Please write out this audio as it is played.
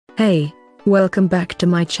Hey, welcome back to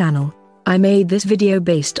my channel. I made this video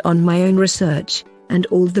based on my own research, and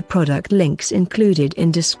all the product links included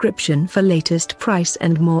in description for latest price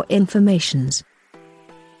and more informations.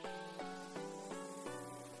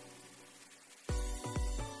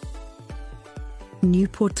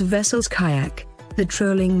 Newport Vessels Kayak. The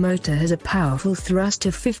trolling motor has a powerful thrust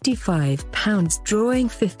of 55 pounds drawing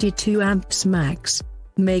 52 amps max,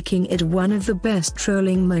 making it one of the best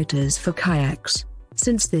trolling motors for kayaks.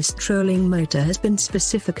 Since this trolling motor has been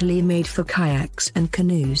specifically made for kayaks and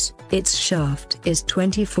canoes, its shaft is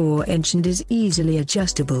 24-inch and is easily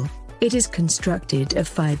adjustable. It is constructed of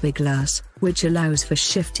fiberglass, which allows for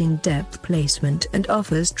shifting depth placement and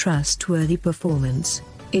offers trustworthy performance.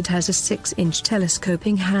 It has a 6-inch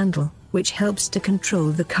telescoping handle, which helps to control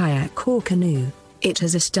the kayak or canoe. It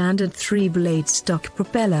has a standard 3-blade stock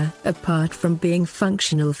propeller. Apart from being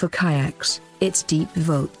functional for kayaks, its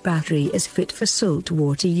deep-volt battery is fit for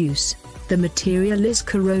saltwater use. The material is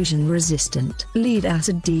corrosion-resistant.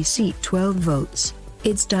 Lead-acid DC 12 volts.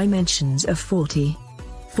 Its dimensions are 4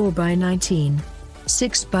 by 19,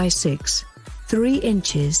 6 by 6, 3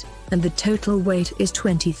 inches, and the total weight is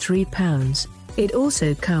 23 pounds. It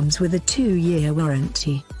also comes with a 2-year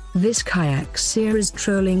warranty. This kayak series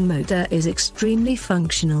trolling motor is extremely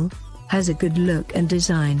functional, has a good look and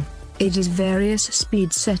design. It has various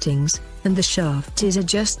speed settings, and the shaft is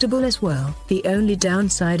adjustable as well. The only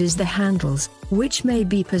downside is the handles, which may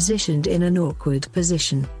be positioned in an awkward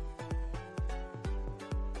position.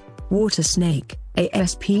 Watersnake,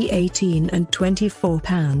 ASP 18 and 24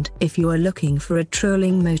 pound. If you are looking for a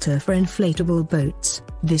trolling motor for inflatable boats,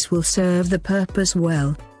 this will serve the purpose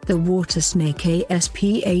well. The Watersnake ASP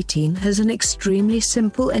 18 has an extremely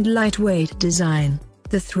simple and lightweight design.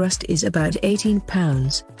 The thrust is about 18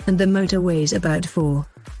 pounds, and the motor weighs about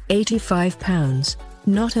 85 pounds.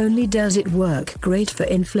 Not only does it work great for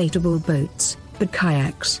inflatable boats, but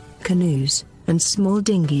kayaks, canoes, and small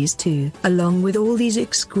dinghies too. Along with all these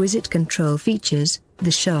exquisite control features,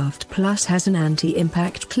 the Shaft Plus has an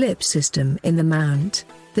anti-impact clip system in the mount.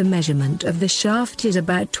 The measurement of the shaft is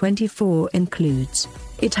about 24 includes.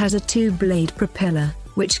 It has a 2-blade propeller,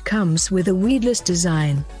 which comes with a weedless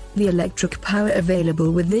design. The electric power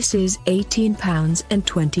available with this is 18 pounds and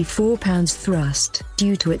 24 pounds thrust.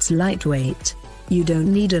 Due to its lightweight, you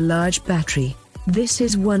don't need a large battery. This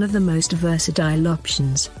is one of the most versatile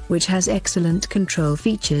options, which has excellent control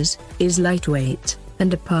features, is lightweight,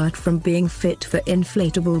 and apart from being fit for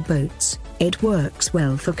inflatable boats, it works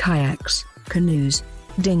well for kayaks, canoes,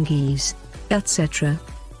 dinghies, etc.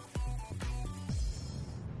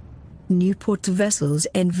 Newport Vessels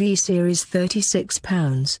NV Series 36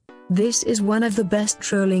 pounds. This is one of the best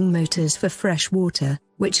trolling motors for freshwater,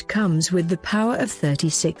 which comes with the power of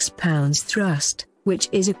 36 pounds thrust, which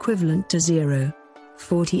is equivalent to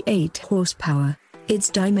 0.48 horsepower. Its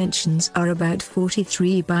dimensions are about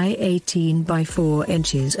 43 by 18 by 4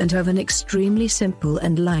 inches and have an extremely simple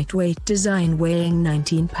and lightweight design weighing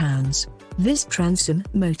 19 pounds. This Transom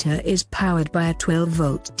motor is powered by a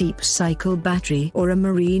 12-volt deep cycle battery or a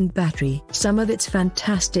marine battery. Some of its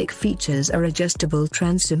fantastic features are adjustable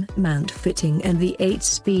transom mount fitting and the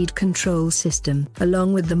 8-speed control system.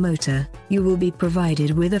 Along with the motor, you will be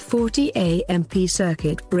provided with a 40 AMP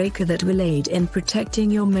circuit breaker that will aid in protecting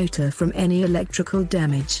your motor from any electrical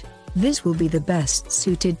damage. This will be the best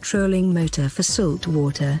suited trolling motor for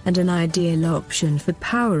saltwater and an ideal option for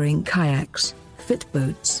powering kayaks, fit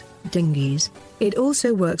boats, dinghies. It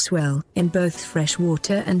also works well in both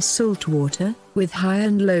freshwater and saltwater, with high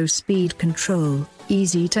and low speed control,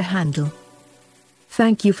 easy to handle.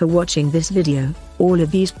 Thank you for watching this video. All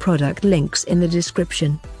of these product links in the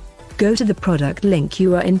description. Go to the product link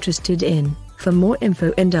you are interested in, for more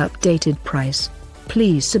info and updated price.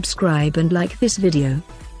 Please subscribe and like this video.